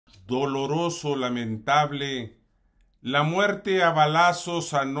doloroso, lamentable, la muerte a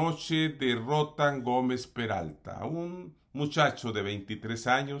balazos anoche de Rothan Gómez Peralta, un muchacho de 23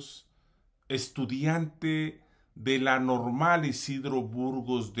 años, estudiante de la normal Isidro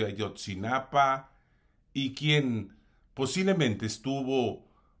Burgos de Ayotzinapa y quien posiblemente estuvo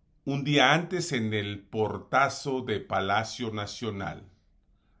un día antes en el portazo de Palacio Nacional.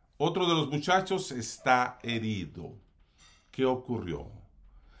 Otro de los muchachos está herido. ¿Qué ocurrió?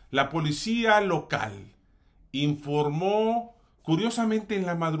 La policía local informó, curiosamente en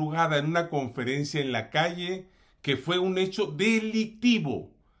la madrugada, en una conferencia en la calle, que fue un hecho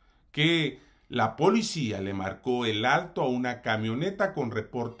delictivo, que la policía le marcó el alto a una camioneta con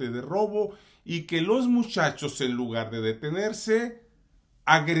reporte de robo y que los muchachos, en lugar de detenerse,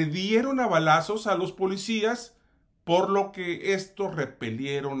 agredieron a balazos a los policías, por lo que estos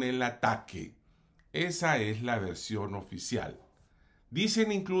repelieron el ataque. Esa es la versión oficial.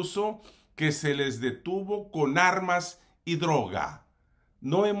 Dicen incluso que se les detuvo con armas y droga.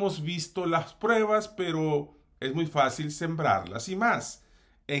 No hemos visto las pruebas, pero es muy fácil sembrarlas. Y más,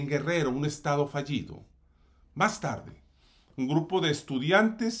 en Guerrero, un estado fallido. Más tarde, un grupo de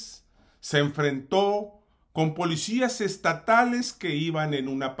estudiantes se enfrentó con policías estatales que iban en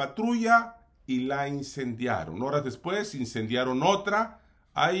una patrulla y la incendiaron. Horas después incendiaron otra.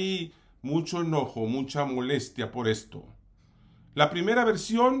 Hay mucho enojo, mucha molestia por esto. La primera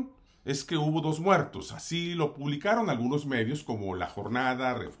versión es que hubo 2 muertos. Así lo publicaron algunos medios como La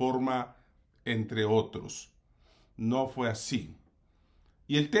Jornada, Reforma, entre otros. No fue así.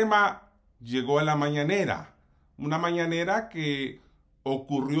 Y el tema llegó a la mañanera. Una mañanera que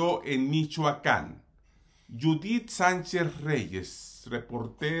ocurrió en Michoacán. Judith Sánchez Reyes,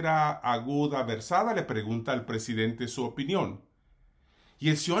 reportera aguda, versada, le pregunta al presidente su opinión. Y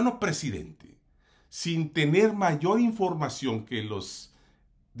el ciudadano presidente, sin tener mayor información que los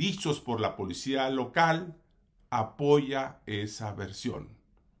dichos por la policía local, apoya esa versión.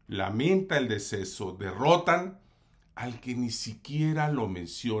 Lamenta el deceso de Rothan, al que ni siquiera lo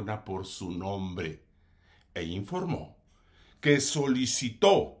menciona por su nombre, e informó que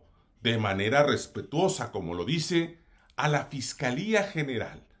solicitó de manera respetuosa, como lo dice, a la Fiscalía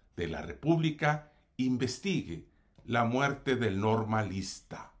General de la República investigue la muerte del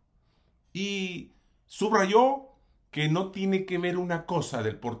normalista. Y subrayó que no tiene que ver una cosa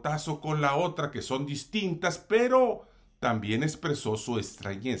del portazo con la otra, que son distintas, pero también expresó su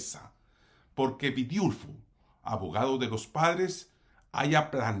extrañeza, porque Vidulfo, abogado de los padres,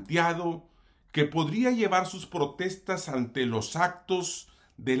 haya planteado que podría llevar sus protestas ante los actos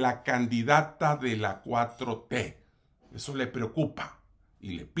de la candidata de la 4T. Eso le preocupa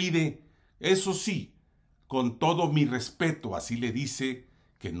y le pide, eso sí, con todo mi respeto, así le dice,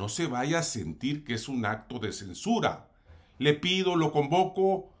 que no se vaya a sentir que es un acto de censura. Le pido, lo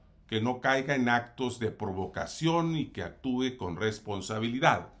convoco, que no caiga en actos de provocación y que actúe con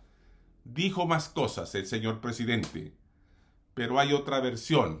responsabilidad. Dijo más cosas el señor presidente, pero hay otra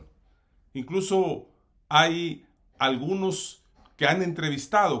versión. Incluso hay algunos que han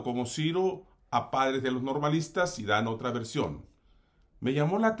entrevistado, como Ciro, a padres de los normalistas y dan otra versión. Me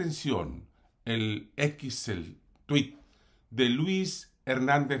llamó la atención el tweet de Luis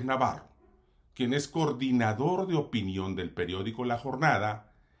Hernández Navarro, quien es coordinador de opinión del periódico La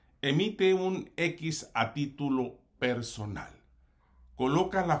Jornada, emite un X a título personal.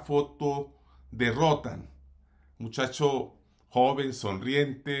 Coloca la foto de Rothan, muchacho joven,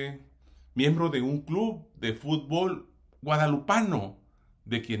 sonriente, miembro de un club de fútbol guadalupano,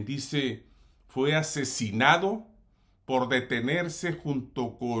 de quien dice fue asesinado por detenerse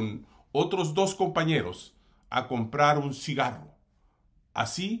junto con otros 2 compañeros a comprar un cigarro.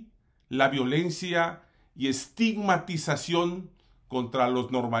 Así, la violencia y estigmatización contra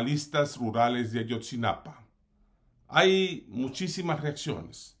los normalistas rurales de Ayotzinapa. Hay muchísimas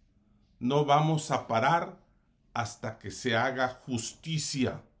reacciones. No vamos a parar hasta que se haga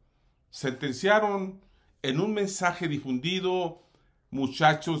justicia. Sentenciaron en un mensaje difundido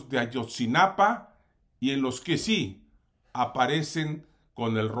muchachos de Ayotzinapa y en los que sí aparecen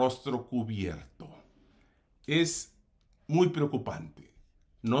con el rostro cubierto. Es muy preocupante.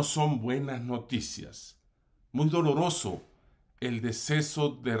 No son buenas noticias. Muy doloroso el deceso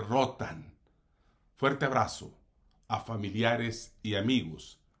de Rothan. Fuerte abrazo a familiares y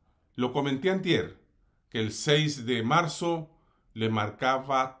amigos. Lo comenté antier, que el 6 de marzo le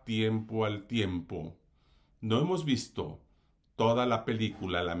marcaba tiempo al tiempo. No hemos visto toda la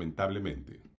película, lamentablemente.